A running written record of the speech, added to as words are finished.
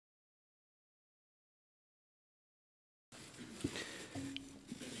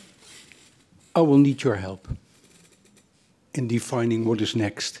I will need your help in defining what is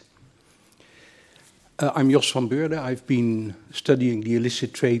next. I'm Jos van Beurden. I've been studying the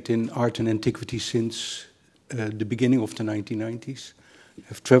illicit trade in art and antiquity since the beginning of the 1990s.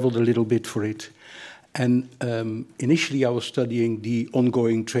 I've traveled a little bit for it. And initially I was studying the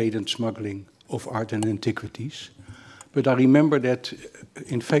ongoing trade and smuggling of art and antiquities. But I remember that,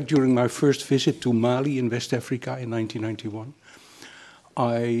 in fact, during my first visit to Mali in West Africa in 1991,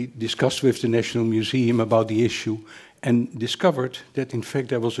 I discussed with the National Museum about the issue and discovered that, in fact,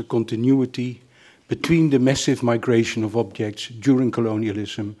 there was a continuity between the massive migration of objects during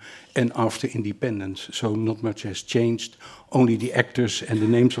colonialism and after independence. So not much has changed, only the actors and the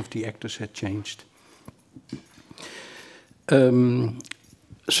names of the actors had changed.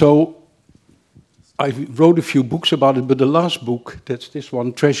 So I wrote a few books about it, but the last book, that's this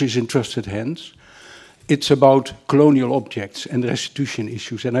one, Treasures in Trusted Hands, it's about colonial objects and restitution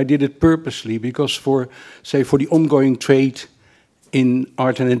issues. And I did it purposely because for the ongoing trade in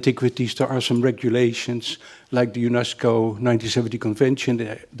art and antiquities, there are some regulations, like the UNESCO 1970 Convention,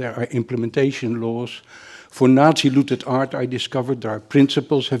 there are implementation laws. For Nazi-looted art, I discovered there are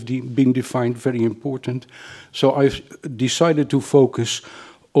principles have been defined, very important. So I've decided to focus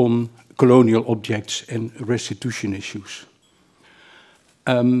on colonial objects and restitution issues.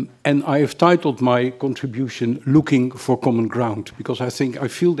 And I have titled my contribution, Looking for Common Ground, because I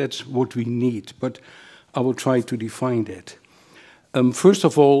feel that's what we need, but I will try to define that. First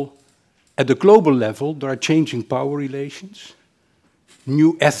of all, at the global level, there are changing power relations.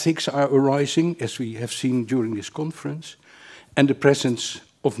 New ethics are arising, as we have seen during this conference, and the presence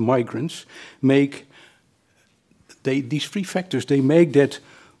of migrants make, these three factors, they make that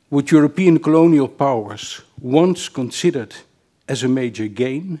what European colonial powers once considered as a major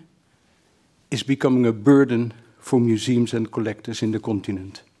gain is becoming a burden for museums and collectors in the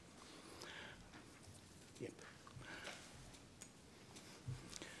continent.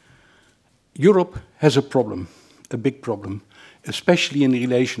 Europe has a problem, a big problem, especially in the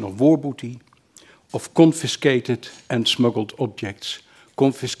relation of war booty, of confiscated and smuggled objects,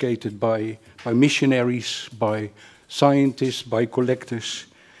 confiscated by missionaries, by scientists, by collectors,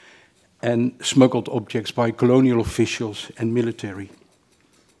 and smuggled objects by colonial officials and military.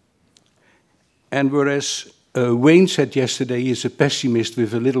 And whereas Wayne said yesterday he is a pessimist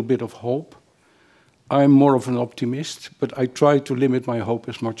with a little bit of hope, I'm more of an optimist, but I try to limit my hope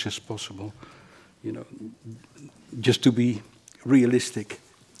as much as possible, you know, just to be realistic.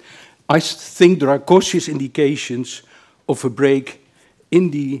 I think there are cautious indications of a break in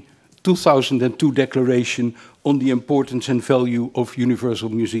the 2002 declaration on the importance and value of universal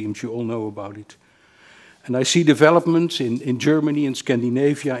museums. You all know about it. And I see developments in Germany, in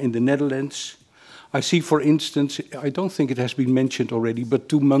Scandinavia, in the Netherlands. I see, for instance, I don't think it has been mentioned already, but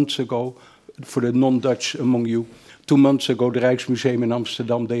 2 months ago, for the non-Dutch among you, 2 months ago, the Rijksmuseum in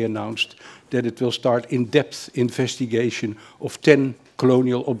Amsterdam, they announced that it will start in-depth investigation of 10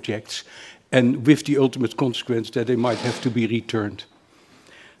 colonial objects, and with the ultimate consequence that they might have to be returned.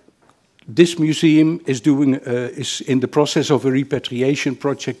 This museum is in the process of a repatriation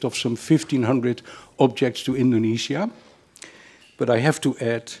project of some 1,500 objects to Indonesia. But I have to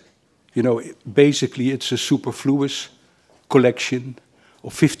add, you know, basically it's a superfluous collection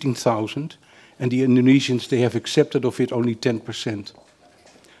of 15,000, and the Indonesians, they have accepted of it only 10%.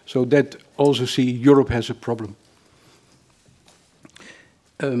 So that also see Europe has a problem.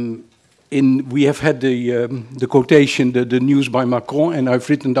 We have had the quotation, the news by Macron, and I've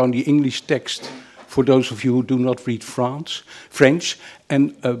written down the English text for those of you who do not read French.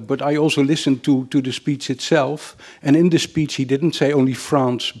 But I also listened to the speech itself, and in the speech he didn't say only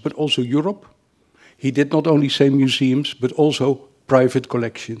France, but also Europe. He did not only say museums, but also private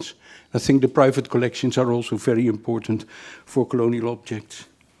collections. I think the private collections are also very important for colonial objects.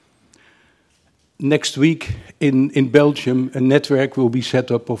 Next week in Belgium, a network will be set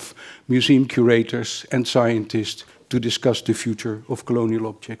up of museum curators and scientists to discuss the future of colonial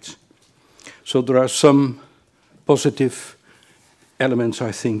objects. So there are some positive elements,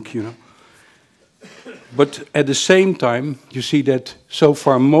 I think, you know. But at the same time, you see that so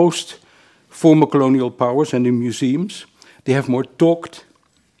far most former colonial powers and the museums, they have more talked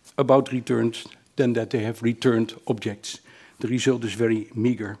about returns than that they have returned objects. The result is very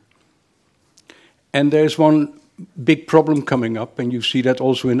meager. And there's one big problem coming up, and you see that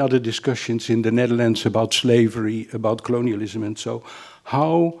also in other discussions in the Netherlands about slavery, about colonialism, and so.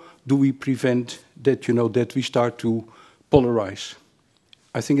 How do we prevent that, you know, that we start to polarize?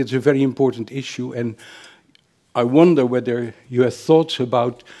 I think it's a very important issue, and I wonder whether you have thoughts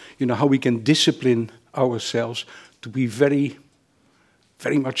about, you know, how we can discipline ourselves to be very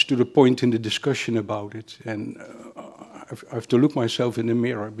very much to the point in the discussion about it. And I have to look myself in the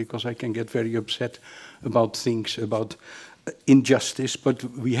mirror because I can get very upset about things, about injustice, but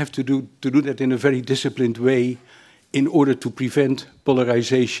we have to do that in a very disciplined way in order to prevent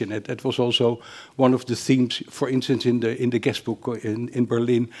polarization. And that was also one of the themes, for instance, in the guest book in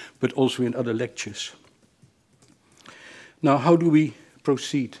Berlin, but also in other lectures. Now, how do we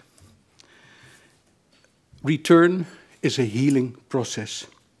proceed? Return is a healing process.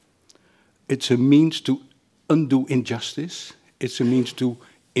 It's a means to undo injustice. It's a means to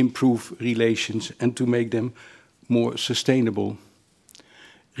improve relations and to make them more sustainable.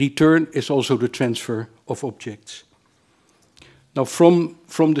 Return is also the transfer of objects. Now, from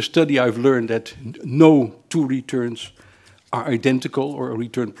the study, I've learned that no two returns are identical or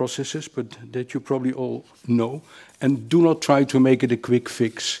return processes, but that you probably all know. And do not try to make it a quick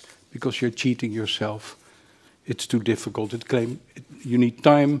fix, because you're cheating yourself. It's too difficult. You need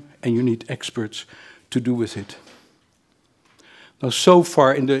time and you need experts to do with it. Now, so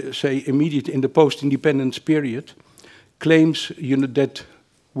far in the post-independence period, claims that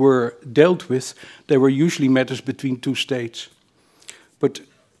were dealt with, they were usually matters between two states. But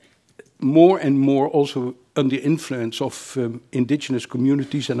more and more, also under influence of indigenous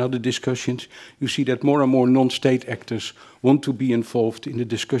communities and other discussions, you see that more and more non-state actors want to be involved in the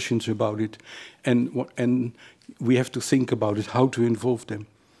discussions about it. And we have to think about it, how to involve them.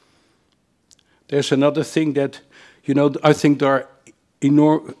 There's another thing that, I think there are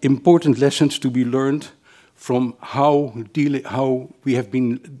important lessons to be learned from how we have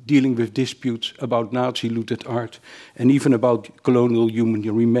been dealing with disputes about Nazi-looted art and even about colonial human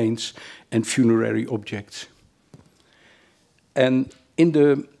remains and funerary objects. And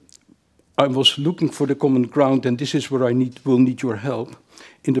I was looking for the common ground, and this is where I will need your help.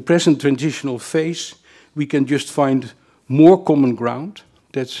 In the present transitional phase, we can just find more common ground.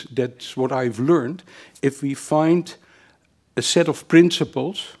 That's what I've learned. If we find a set of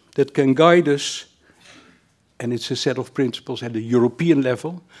principles that can guide us, and it's a set of principles at the European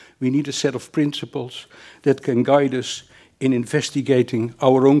level, we need a set of principles that can guide us in investigating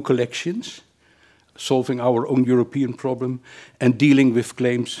our own collections, solving our own European problem, and dealing with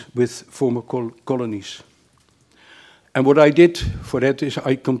claims with former colonies. And what I did for that is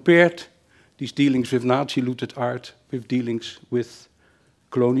I compared these dealings with Nazi-looted art with dealings with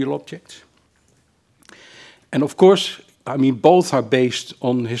colonial objects. And of course, I mean, both are based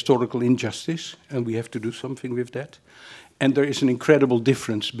on historical injustice, and we have to do something with that. And there is an incredible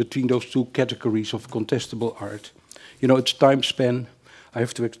difference between those two categories of contestable art. It's time span.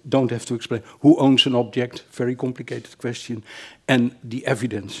 Don't have to explain who owns an object, very complicated question. And the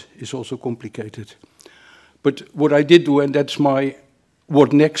evidence is also complicated. But what I did do, and that's my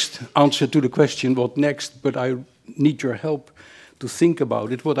what next answer to the question, what next, but I need your help to think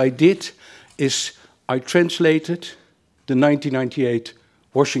about it. What I did is I translated the 1998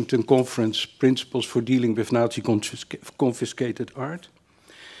 Washington Conference Principles for Dealing with Nazi Confiscated Art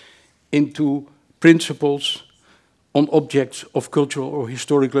into principles on objects of cultural or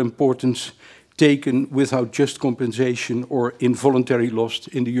historical importance taken without just compensation or involuntary loss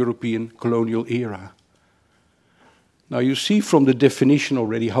in the European colonial era. Now you see from the definition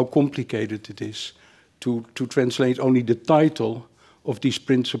already how complicated it is to translate only the title of these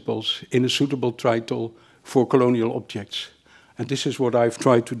principles in a suitable title for colonial objects. And this is what I've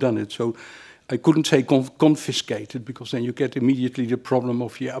tried to do it. So I couldn't say confiscated, because then you get immediately the problem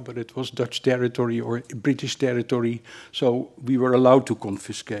of, yeah, but it was Dutch territory or British territory, so we were allowed to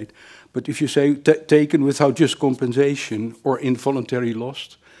confiscate. But if you say taken without just compensation or involuntary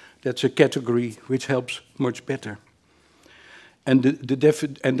loss, that's a category which helps much better. And,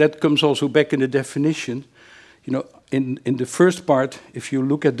 and that comes also back in the definition. In the first part, if you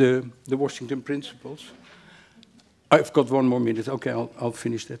look at the Washington Principles, I've got 1 more minute. Okay, I'll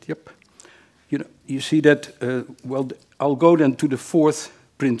finish that. Yep. You see that, well, I'll go then to the 4th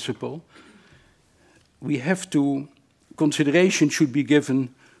principle. We have to, consideration should be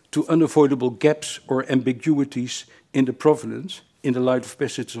given to unavoidable gaps or ambiguities in the provenance in the light of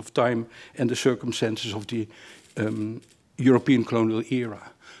passage of time and the circumstances of the European colonial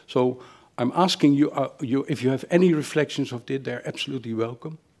era. So I'm asking you, if you have any reflections of it, they're absolutely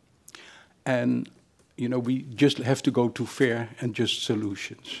welcome. And we just have to go to fair and just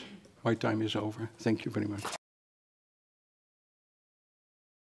solutions. My time is over. Thank you very much.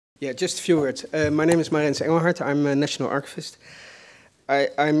 Yeah, just a few words. My name is Engelhard. I'm a national archivist.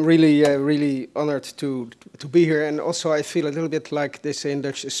 I'm really honored to be here, and also I feel a little bit like they say in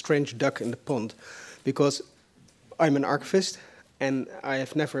Dutch, a strange duck in the pond, because I'm an archivist and I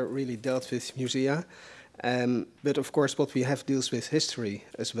have never really dealt with musea. But of course, what we have deals with history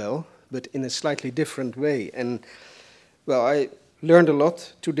as well, but in a slightly different way. And well, I learned a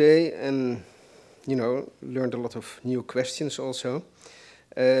lot today, and learned a lot of new questions also.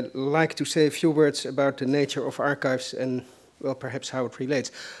 Like to say a few words about the nature of archives and, well, perhaps how it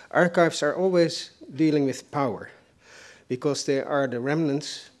relates. Archives are always dealing with power, because they are the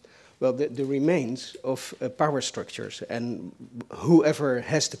remnants, well, the remains of power structures, and whoever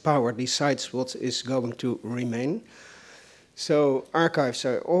has the power decides what is going to remain. So archives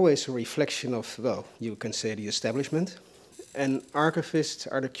are always a reflection of, well, you can say the establishment, and archivists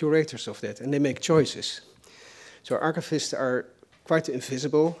are the curators of that, and they make choices. So archivists are quite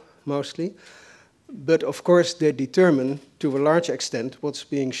invisible, mostly, but of course they determine, to a large extent, what's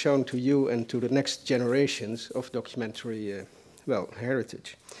being shown to you and to the next generations of documentary, well,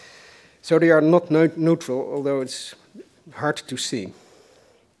 heritage. So they are not neutral, although it's hard to see.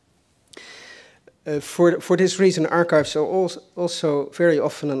 For this reason, archives are also very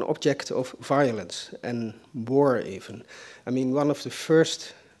often an object of violence and war even. I mean, one of the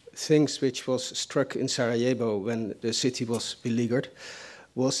first things which was struck in Sarajevo when the city was beleaguered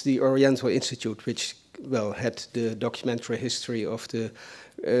was the Oriental Institute, which, well, had the documentary history of the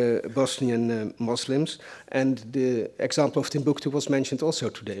Bosnian Muslims. And the example of Timbuktu was mentioned also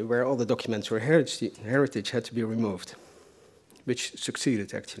today, where all the documentary heritage had to be removed, which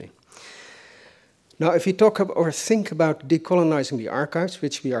succeeded actually. Now, if we talk about, or think about decolonizing the archives,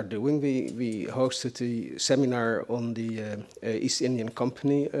 which we are doing, we hosted the seminar on the East Indian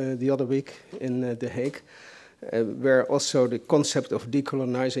Company the other week in The Hague, where also the concept of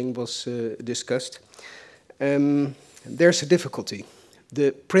decolonizing was discussed. There's a difficulty.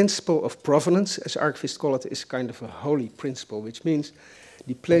 The principle of provenance, as archivists call it, is kind of a holy principle, which means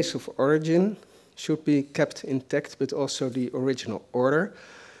the place of origin should be kept intact, but also the original order,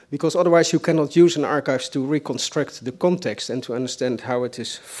 because otherwise you cannot use an archives to reconstruct the context and to understand how it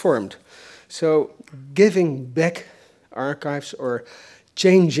is formed. So giving back archives or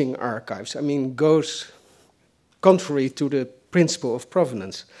changing archives, I mean, goes contrary to the principle of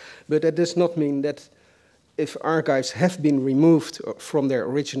provenance. But that does not mean that if archives have been removed from their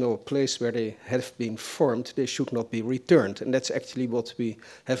original place where they have been formed, they should not be returned. And that's actually what we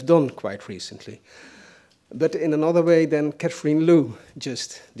have done quite recently. But in another way than Catherine Liu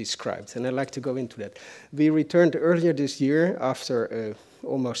just described, and I'd like to go into that. We returned earlier this year, after an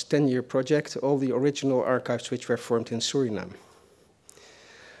almost 10-year project, all the original archives which were formed in Suriname.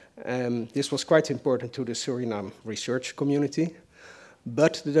 This was quite important to the Suriname research community,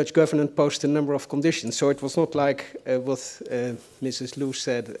 but the Dutch government posed a number of conditions. So it was not like what Mrs. Liu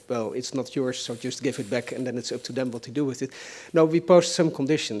said, well, it's not yours, so just give it back, and then it's up to them what to do with it. No, we posed some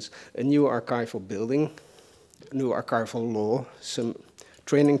conditions: a new archival building, new archival law, some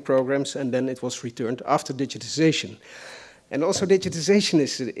training programs, and then it was returned after digitization. And also digitization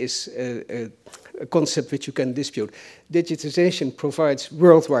is a concept which you can dispute. Digitization provides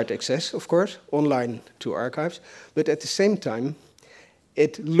worldwide access, of course, online to archives, but at the same time,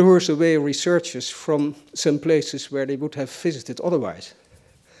 it lures away researchers from some places where they would have visited otherwise.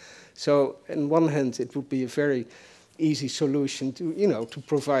 So on one hand, it would be a very easy solution to, to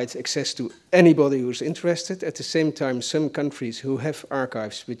provide access to anybody who's interested. At the same time, some countries who have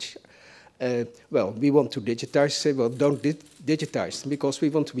archives which, well, we want to digitize, say, well, don't digitize them because we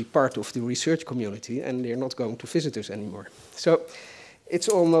want to be part of the research community and they're not going to visit us anymore. So it's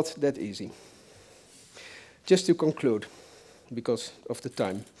all not that easy. Just to conclude, because of the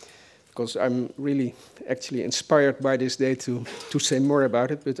time, because I'm really actually inspired by this day to say more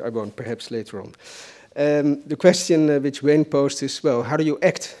about it, but I won't, perhaps later on. The question which Wayne posed is, well, how do you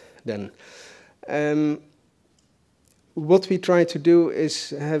act then? What we try to do is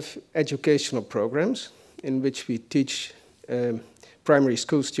have educational programs in which we teach primary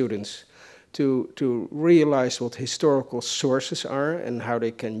school students to realize what historical sources are and how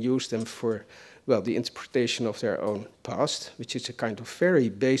they can use them for, well, the interpretation of their own past, which is a kind of very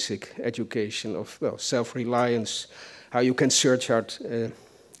basic education of, well, self-reliance, how you can search out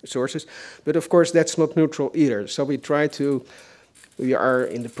sources. But of course, that's not neutral either. So we are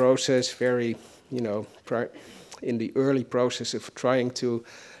in the process, very, in the early process of trying to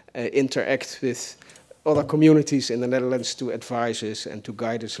interact with other communities in the Netherlands to advise us and to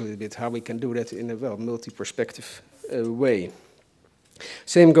guide us a little bit how we can do that in a, well, multi-perspective way.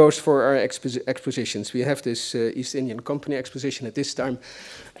 Same goes for our expositions. We have this East Indian Company exposition at this time,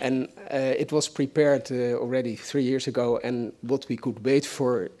 and it was prepared already 3 years ago, and what we could wait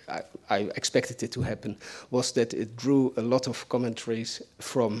for, I expected it to happen, was that it drew a lot of commentaries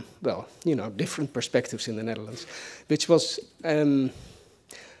from, well, different perspectives in the Netherlands, which was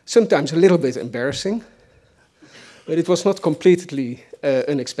sometimes a little bit embarrassing, But it was not completely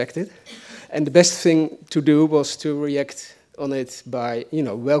unexpected. And the best thing to do was to react on it by,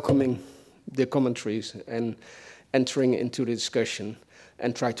 welcoming the commentaries and entering into the discussion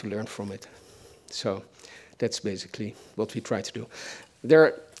and try to learn from it. So that's basically what we try to do. There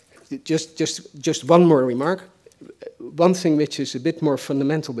are just one more remark. One thing which is a bit more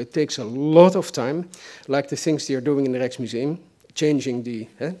fundamental, but takes a lot of time, like the things they are doing in the Rijksmuseum, changing the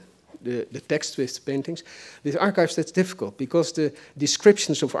text with paintings. With archives, that's difficult, because the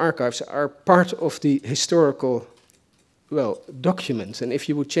descriptions of archives are part of the historical, documents. And if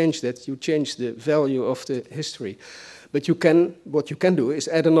you would change that, you change the value of the history. But what you can do is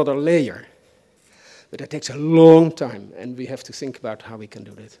add another layer. But that takes a long time, and we have to think about how we can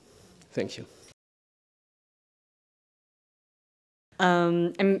do that. Thank you.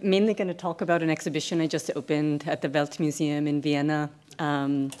 I'm mainly going to talk about an exhibition I just opened at the Weltmuseum in Vienna.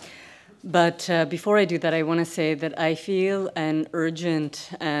 But before I do that, I want to say that I feel an urgent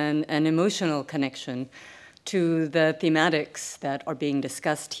and an emotional connection to the thematics that are being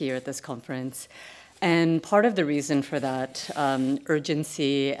discussed here at this conference. And part of the reason for that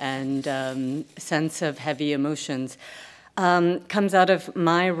urgency and sense of heavy emotions comes out of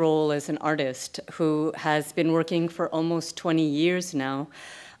my role as an artist who has been working for almost 20 years now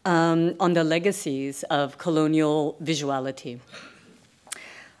on the legacies of colonial visuality.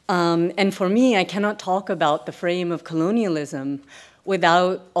 And for me, I cannot talk about the frame of colonialism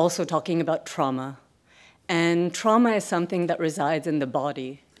without also talking about trauma. And trauma is something that resides in the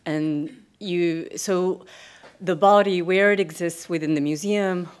body. And so the body, where it exists within the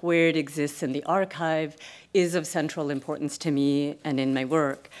museum, where it exists in the archive, is of central importance to me and in my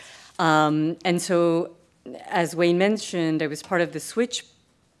work. And so, as Wayne mentioned, I was part of the Switch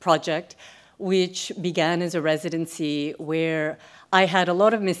project, which began as a residency where I had a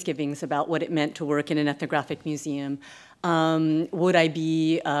lot of misgivings about what it meant to work in an ethnographic museum. Would I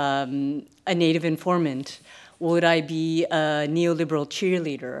be a native informant? Would I be a neoliberal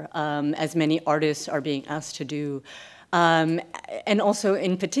cheerleader, as many artists are being asked to do? And also,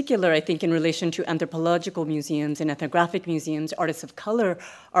 in particular, I think in relation to anthropological museums and ethnographic museums, artists of color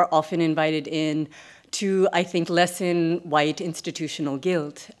are often invited in to, I think, lessen white institutional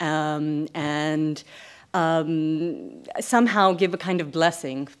guilt and somehow give a kind of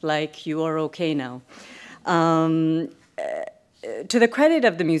blessing, like you are okay now. To the credit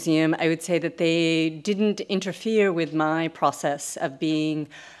of the museum, I would say that they didn't interfere with my process of being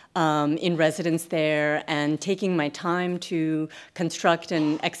in residence there and taking my time to construct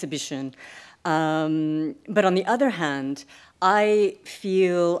an exhibition. But on the other hand, I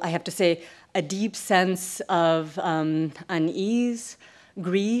feel, I have to say, a deep sense of unease,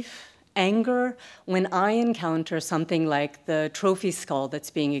 grief, anger when I encounter something like the trophy skull that's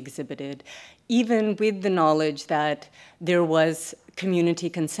being exhibited, even with the knowledge that there was community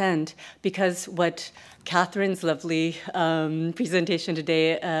consent, because what Catherine's lovely presentation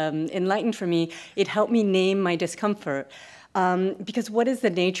today enlightened for me, it helped me name my discomfort. Because what is the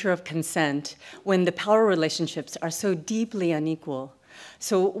nature of consent when the power relationships are so deeply unequal?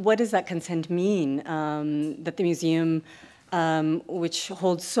 So what does that consent mean, that the museum, which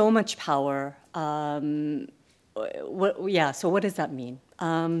holds so much power, so what does that mean?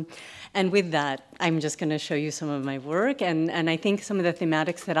 And with that, I'm just going to show you some of my work, and I think some of the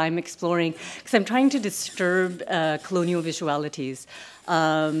thematics that I'm exploring, because I'm trying to disturb colonial visualities.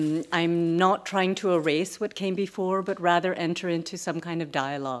 I'm not trying to erase what came before, but rather enter into some kind of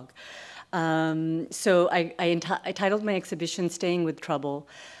dialogue. So I titled my exhibition, Staying with Trouble.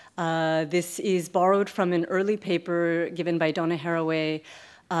 This is borrowed from an early paper given by Donna Haraway,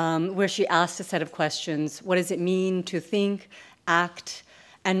 where she asked a set of questions. What does it mean to think, act,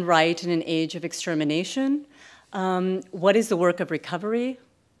 and write in an age of extermination? What is the work of recovery?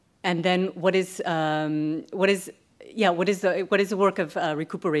 And then what is the work of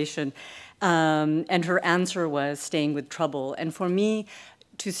recuperation? And her answer was staying with trouble. And for me,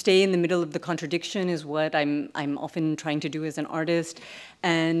 to stay in the middle of the contradiction is what I'm often trying to do as an artist.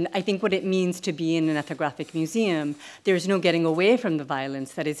 And I think what it means to be in an ethnographic museum, there's no getting away from the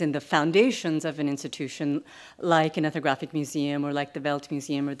violence that is in the foundations of an institution like an ethnographic museum or like the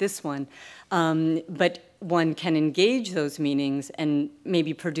Weltmuseum or this one. But one can engage those meanings and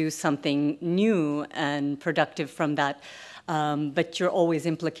maybe produce something new and productive from that, but you're always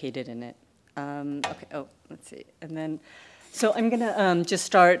implicated in it. Let's see, and then, so I'm gonna just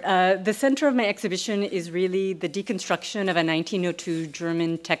start. The center of my exhibition is really the deconstruction of a 1902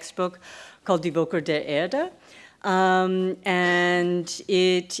 German textbook called Die Woker der Erde. And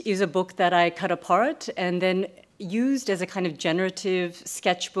it is a book that I cut apart and then used as a kind of generative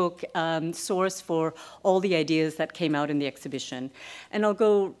sketchbook source for all the ideas that came out in the exhibition. And I'll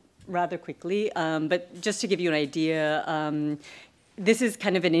go rather quickly, but just to give you an idea, this is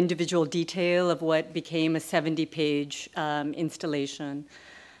kind of an individual detail of what became a 70-page installation.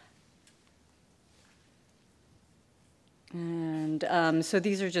 And so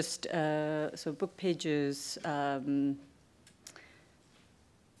these are just, so book pages.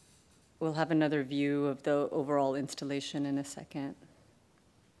 We'll have another view of the overall installation in a second.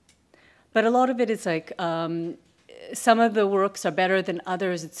 But a lot of it is like, some of the works are better than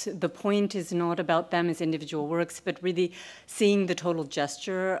others. The point is not about them as individual works, but really seeing the total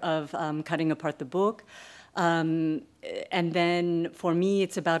gesture of cutting apart the book. And then for me,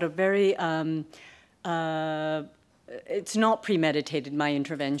 it's about a very, it's not premeditated, my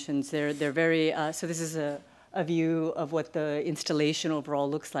interventions. They're very, so this is a view of what the installation overall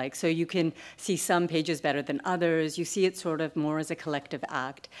looks like. So you can see some pages better than others. You see it sort of more as a collective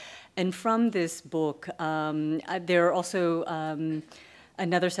act. And from this book, there are also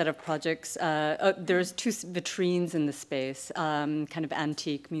another set of projects. There's 2 vitrines in the space, kind of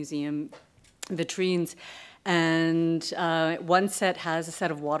antique museum vitrines. And one set has a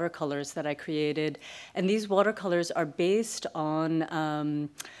set of watercolors that I created. And these watercolors are based on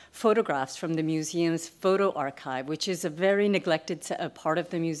photographs from the museum's photo archive, which is a very neglected part of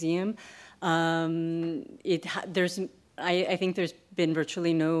the museum. I think there's been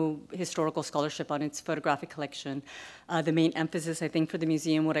virtually no historical scholarship on its photographic collection. The main emphasis, I think, for the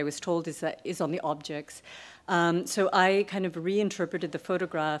museum, what I was told, is on the objects. So I kind of reinterpreted the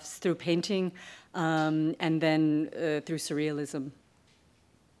photographs through painting and then through surrealism.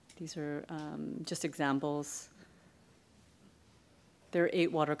 These are just examples. There are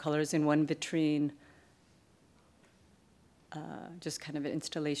 8 watercolors in one vitrine, just kind of an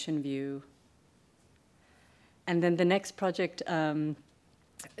installation view. And then the next project is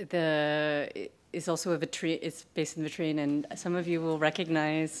also a vitrine. It's based in the vitrine, and some of you will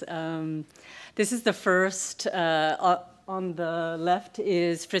recognize. This is the first. On the left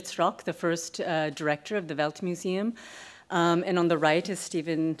is Fritz Rock, the first director of the Weltmuseum. And on the right is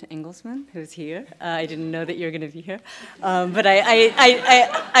Steven Engelsman, who's here. I didn't know that you were going to be here. But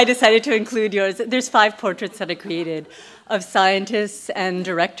I decided to include yours. There's 5 portraits that I created of scientists and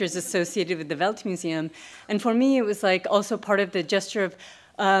directors associated with the Weltmuseum. And for me, it was like also part of the gesture of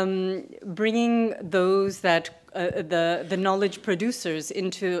bringing those that, the knowledge producers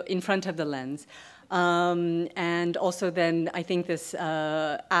in front of the lens. And also then I think this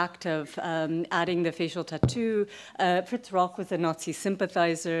act of adding the facial tattoo. Fritz Rock was a Nazi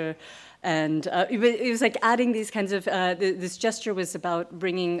sympathizer, and it was like adding these kinds of, this gesture was about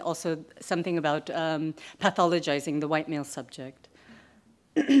bringing also something about pathologizing the white male subject.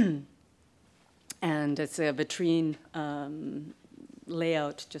 And it's a vitrine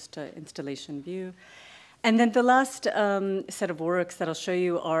layout, just an installation view. And then the last set of works that I'll show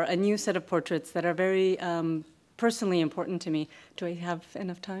you are a new set of portraits that are very personally important to me. Do I have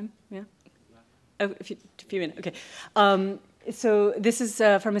enough time? Yeah? Oh, a few minutes, okay. So this is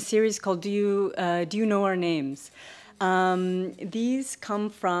from a series called Do You Know Our Names? These come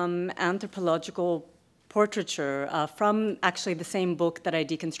from anthropological portraiture from actually the same book that I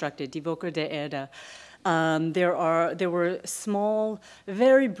deconstructed, Die Woker der Erde. There were small,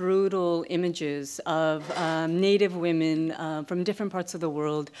 very brutal images of Native women from different parts of the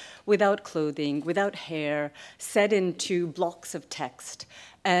world without clothing, without hair, set into blocks of text.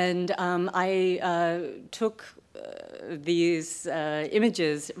 And I took these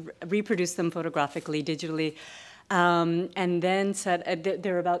images, reproduced them photographically, digitally, and then said,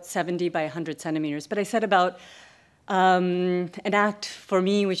 they're about 70 by 100 centimeters, but I said about an act for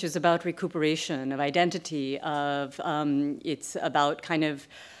me which is about recuperation of identity, it's about kind of,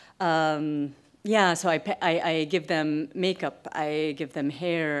 yeah, so I give them makeup, I give them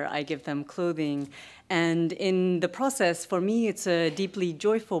hair, I give them clothing, and in the process, for me, it's a deeply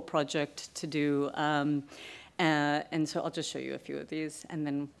joyful project to do, and so I'll just show you a few of these, and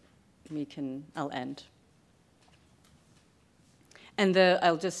then I'll end. And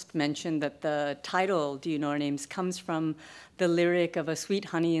I'll just mention that the title, Do You Know Our Names, comes from the lyric of a Sweet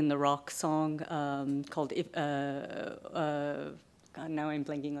Honey in the Rock song called, God, now I'm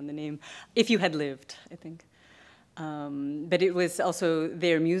blanking on the name, If You Had Lived, I think. But it was also,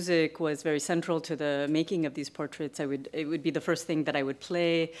 their music was very central to the making of these portraits. It would be the first thing that I would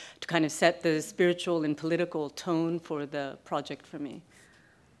play to kind of set the spiritual and political tone for the project for me.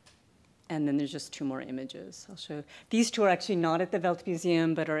 And then there's just 2 more images I'll show. These 2 are actually not at the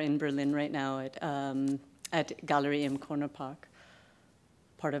Weltmuseum, but are in Berlin right now at Galerie im Corner Park.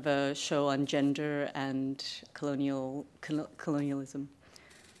 part of a show on gender and colonialism.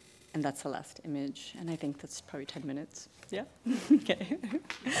 And that's the last image, and I think that's probably 10 minutes. Yeah? Okay.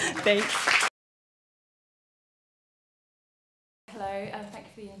 Thanks. Hello, thank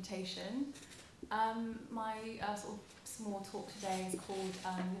you for the invitation. My sort of small talk today is called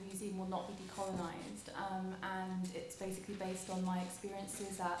The Museum Will Not Be Decolonised, and it's basically based on my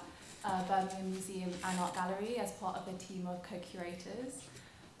experiences at Birmingham Museum and Art Gallery as part of a team of co-curators.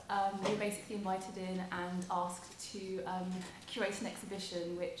 We were basically invited in and asked to curate an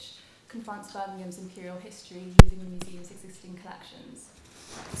exhibition which confronts Birmingham's imperial history using the museum's existing collections.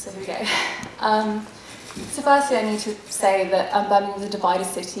 So here we go. So firstly, I need to say that Birmingham is a divided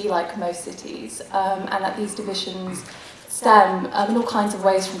city, like most cities, and that these divisions stem in all kinds of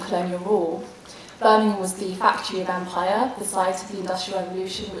ways from colonial rule. Birmingham was the factory of empire, the site of the Industrial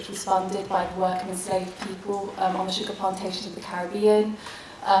Revolution, which was funded by the working and enslaved people on the sugar plantations of the Caribbean.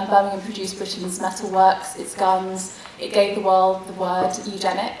 Birmingham produced Britain's metalworks, its guns. It gave the world the word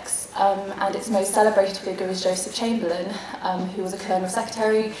eugenics, and its most celebrated figure is Joseph Chamberlain, who was a colonial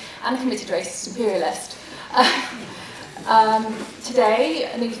secretary and a committed racist imperialist. Today,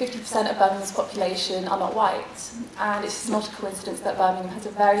 nearly 50% of Birmingham's population are not white, and it's not a coincidence that Birmingham has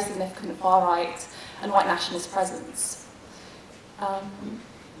a very significant far-right and white nationalist presence.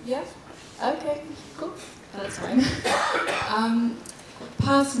 Yeah? Okay, cool. That's fine.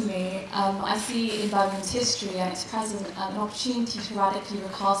 Personally, I see in Birmingham's history and its present an opportunity to radically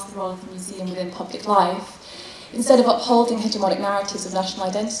recast the role of the museum within public life. Instead of upholding hegemonic narratives of national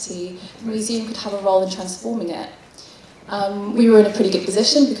identity, the museum could have a role in transforming it. We were in a pretty good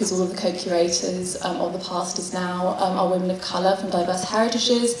position because all of the co-curators of the past as now are women of colour from diverse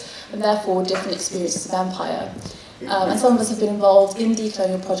heritages and therefore different experiences of empire. And some of us have been involved in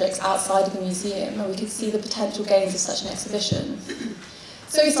decolonial projects outside of the museum, and we could see the potential gains of such an exhibition.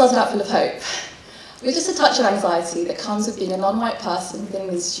 So we started out full of hope, with just a touch of anxiety that comes with being a non-white person within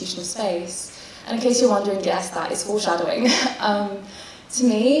the institutional space. And in case you're wondering, yes, that is foreshadowing. To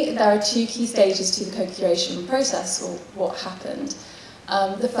me, there are two key stages to the co-curation process, or what happened.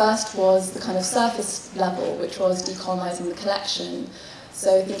 The first was the kind of surface level, which was decolonising the collection.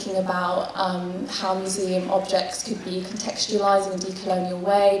 So thinking about how museum objects could be contextualised in a decolonial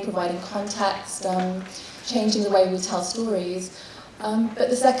way, providing context, changing the way we tell stories. But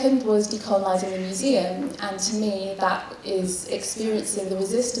the second was decolonising the museum, and to me that is experiencing the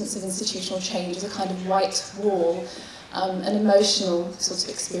resistance of institutional change as a kind of white wall, an emotional sort of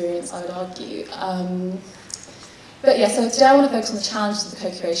experience, I would argue. But yeah, so today I want to focus on the challenges of the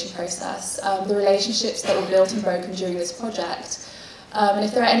co-curation process, the relationships that were built and broken during this project. And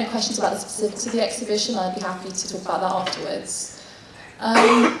if there are any questions about the specifics of the exhibition, I'd be happy to talk about that afterwards.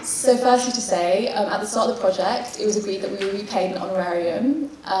 So firstly to say, at the start of the project, it was agreed that we would be paid an honorarium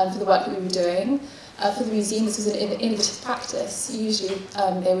for the work that we were doing. For the museum, this was an innovative practice. Usually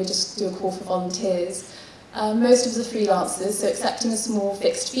they would just do a call for volunteers. Most of us are freelancers, so accepting a small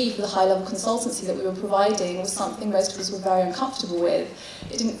fixed fee for the high-level consultancy that we were providing was something most of us were very uncomfortable with.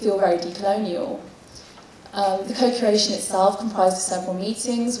 It didn't feel very decolonial. The co-curation itself comprised of several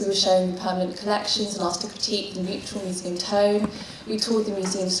meetings. We were showing the permanent collections and asked to critique the neutral museum tone. We toured the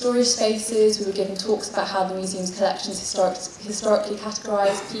museum storage spaces. We were given talks about how the museum's collections historically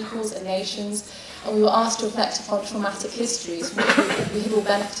categorised peoples and nations. And we were asked to reflect upon traumatic histories which we had all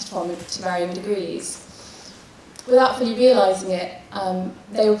benefited from to varying degrees. Without fully realising it,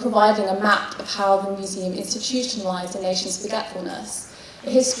 they were providing a map of how the museum institutionalised a nation's forgetfulness. A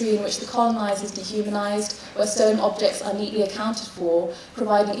history in which the colonised is dehumanised, where stolen objects are neatly accounted for,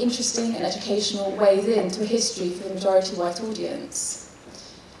 providing interesting and educational ways into a history for the majority white audience.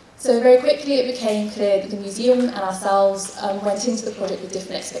 So very quickly it became clear that the museum and ourselves went into the project with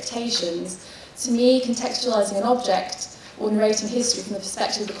different expectations. To me, contextualising an object or narrating history from the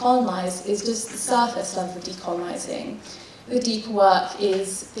perspective of the colonised is just the surface level of decolonising. The deeper work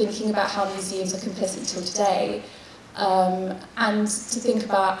is thinking about how museums are complicit until today, and to think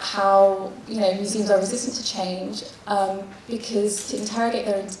about how museums are resistant to change, because to interrogate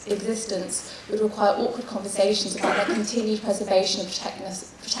their existence would require awkward conversations about their continued preservation and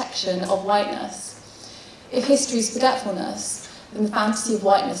protection of whiteness. If history is forgetfulness, then the fantasy of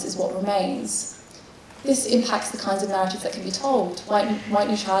whiteness is what remains. This impacts the kinds of narratives that can be told. White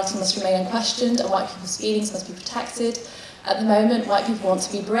neutrality must remain unquestioned, and white people's feelings must be protected. At the moment, white people want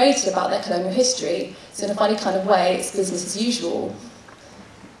to be berated about their colonial history, so in a funny kind of way, it's business as usual.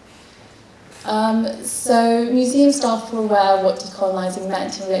 So museum staff were aware of what decolonising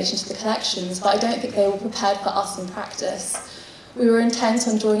meant in relation to the collections, but I don't think they were prepared for us in practice. We were intent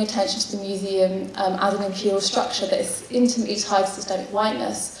on drawing attention to the museum as an imperial structure that is intimately tied to systemic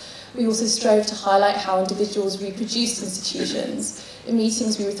whiteness. We also strove to highlight how individuals reproduced institutions. In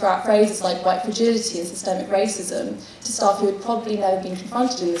meetings, we would throw out phrases like white fragility and systemic racism to staff who had probably never been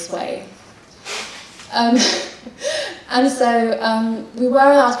confronted in this way. And so we were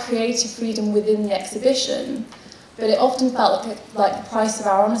allowed creative freedom within the exhibition, but it often felt like the price of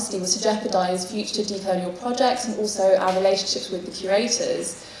our honesty was to jeopardise future decolonial projects and also our relationships with the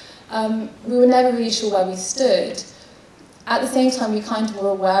curators. We were never really sure where we stood. At the same time, we kind of were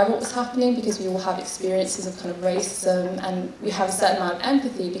aware of what was happening because we all have experiences of kind of racism, and we have a certain amount of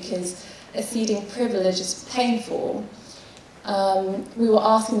empathy because acceding privilege is painful. We were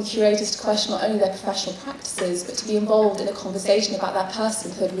asking the curators to question not only their professional practices, but to be involved in a conversation about their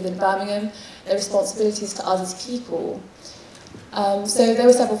personhood within Birmingham, their responsibilities to us as people. So there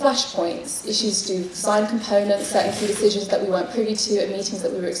were several flashpoints, issues to design components, certain key decisions that we weren't privy to at meetings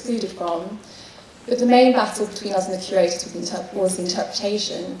that we were excluded from. But the main battle between us and the curators was the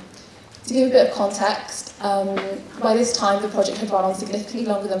interpretation. To give a bit of context, by this time the project had run on significantly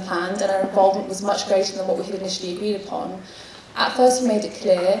longer than planned and our involvement was much greater than what we had initially agreed upon. At first we made it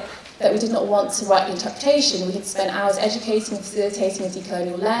clear that we did not want to write the interpretation. We had spent hours educating and facilitating a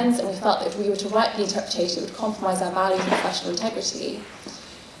decolonial lens, and we felt that if we were to write the interpretation it would compromise our values and professional integrity.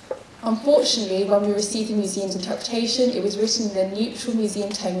 Unfortunately, when we received the museum's interpretation, it was written in the neutral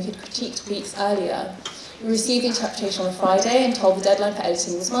museum tone we had critiqued weeks earlier. We received the interpretation on a Friday and told the deadline for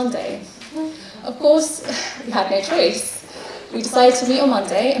editing was Monday. Of course, we had no choice. We decided to meet on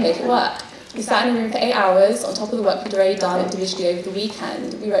Monday and make it work. We sat in a room for 8 hours on top of the work we'd already done individually over the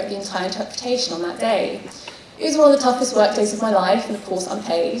weekend. We wrote the entire interpretation on that day. It was one of the toughest work days of my life, and of course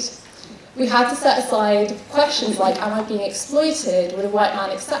unpaid. We had to set aside questions like, am I being exploited? Would a white man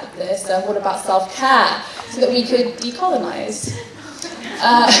accept this? And what about self-care? So that we could decolonise.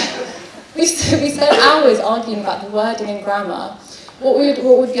 We spent hours arguing about the wording and grammar, what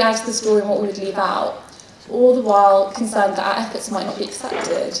would be added to the story and what we would leave out, all the while concerned that our efforts might not be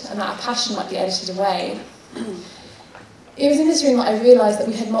accepted and that our passion might be edited away. It was in this room that I realised that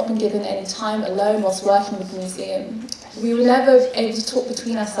we had not been given any time alone whilst working with the museum. We were never able to talk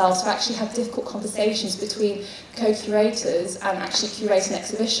between ourselves, to actually have difficult conversations between co-curators and actually curate an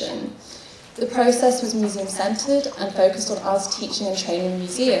exhibition. The process was museum-centred and focused on us teaching and training the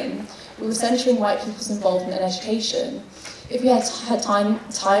museum. We were centering white people's involvement in education. If we had time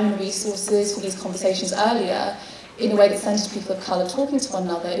and resources for these conversations earlier, in a way that centred people of colour talking to one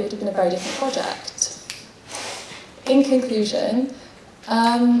another, it would have been a very different project. In conclusion,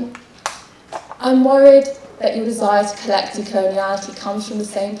 I'm worried that your desire to collect decoloniality comes from the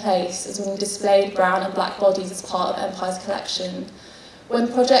same place as when you displayed brown and black bodies as part of Empire's collection. When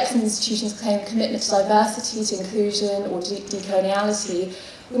projects and institutions claim commitment to diversity, to inclusion, or decoloniality,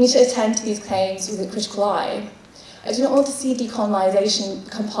 we need to attend to these claims with a critical eye. I do not want to see decolonisation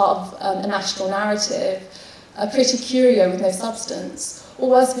become part of a national narrative, a pretty curio with no substance, or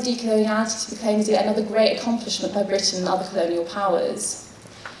worse, for decoloniality to be claimed as yet another great accomplishment by Britain and other colonial powers.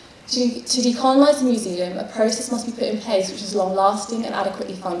 To decolonise the museum, a process must be put in place which is long-lasting and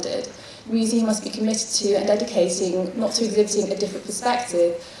adequately funded. The museum must be committed to and dedicating not to exhibiting a different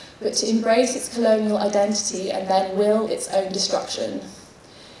perspective, but to embrace its colonial identity and then will its own destruction.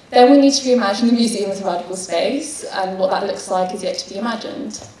 Then we need to reimagine the museum as a radical space, and what that looks like is yet to be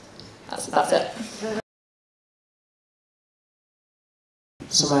imagined. That's it.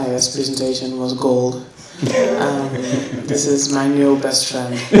 So my presentation was gold. This is my new best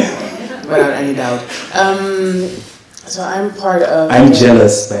friend, without any doubt. So I'm part of... I'm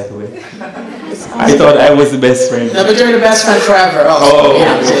jealous, by the way. I thought I was the best friend. No, but you're the best friend forever also. Oh.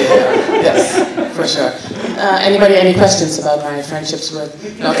 Yeah. Yes, for sure. Anybody, any questions about my friendships with...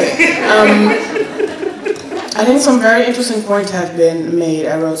 Okay. I think some very interesting points have been made.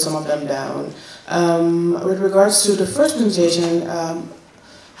 I wrote some of them down. With regards to the first presentation,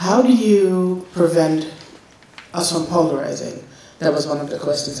 how do you prevent us from polarizing? That was one of the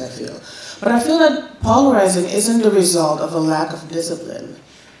questions, I feel. But I feel that polarizing isn't the result of a lack of discipline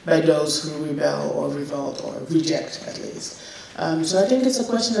by those who rebel or revolt or reject, at least. So I think it's a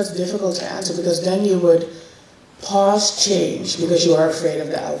question that's difficult to answer, because then you would pause change because you are afraid of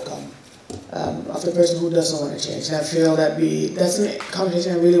the outcome of the person who doesn't want to change. And I feel that that's a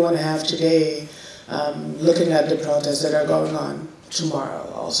conversation I really want to have today, looking at the protests that are going on tomorrow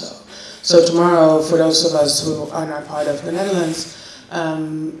also. So tomorrow, for those of us who are not part of the Netherlands,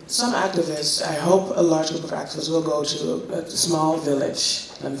 some activists, I hope a large group of activists, will go to a small village,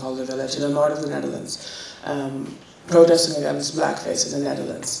 let me call it a village, in the north of the Netherlands, protesting against blackface in the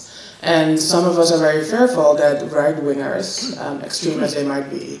Netherlands. And some of us are very fearful that right-wingers, extreme as they might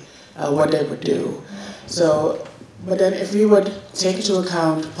be, what they would do. So, but then if we would take into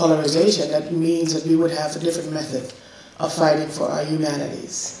account polarization, that means that we would have a different method of fighting for our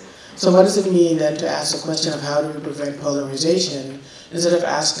humanities. So what does it mean then to ask the question of how do we prevent polarization, instead of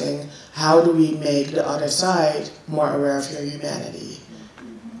asking how do we make the other side more aware of your humanity?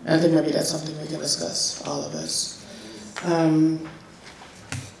 And I think maybe that's something we can discuss, all of us.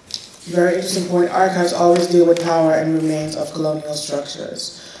 Very interesting point, archives always deal with power and remains of colonial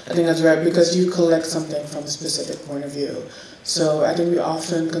structures. I think that's right, because you collect something from a specific point of view. So I think we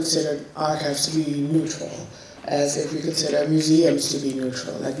often consider archives to be neutral, as if we consider museums to be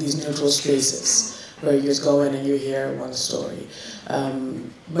neutral, like these neutral spaces where you just go in and you hear one story.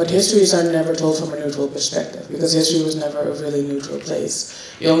 But histories are never told from a neutral perspective, because history was never a really neutral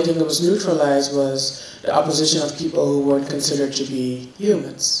place. The only thing that was neutralized was the opposition of people who weren't considered to be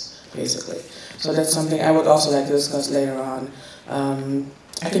humans, basically. So that's something I would also like to discuss later on.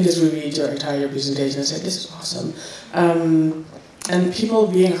 I can just reread your entire presentation and say, this is awesome. And people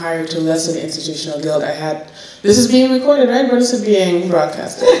being hired to lessen institutional guilt. This is being recorded, right? Or is it being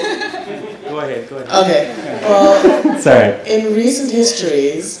broadcasted? Go ahead. Okay, well, sorry. In recent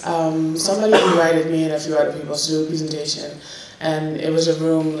histories, somebody invited me and a few other people to do a presentation, and it was a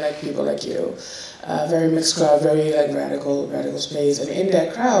room like people like you, very mixed crowd, very like radical space. And in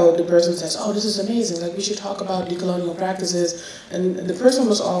that crowd, the person says, "Oh, this is amazing! Like we should talk about decolonial practices." And the person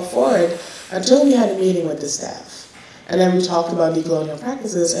was all for it until we had a meeting with the staff. And then we talked about decolonial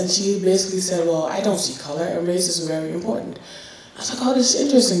practices, and she basically said, "Well, I don't see color, and race is very important." I was like, "Oh, this is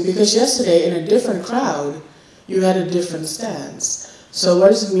interesting, because yesterday in a different crowd, you had a different stance." So what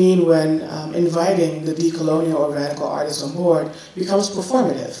does it mean when inviting the decolonial or radical artists on board becomes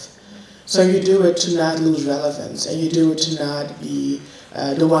performative? So you do it to not lose relevance, and you do it to not be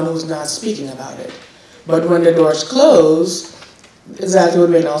the one who's not speaking about it. But when the doors close, exactly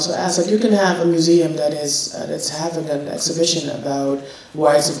what Wayne also asked, like you can have a museum that is that's having an exhibition about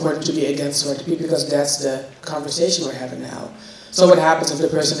why it's important to be against white people, because that's the conversation we're having now. So what happens if the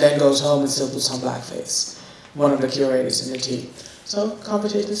person then goes home and still puts on blackface? One of the curators in the team. So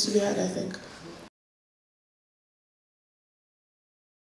conversations to be had, I think.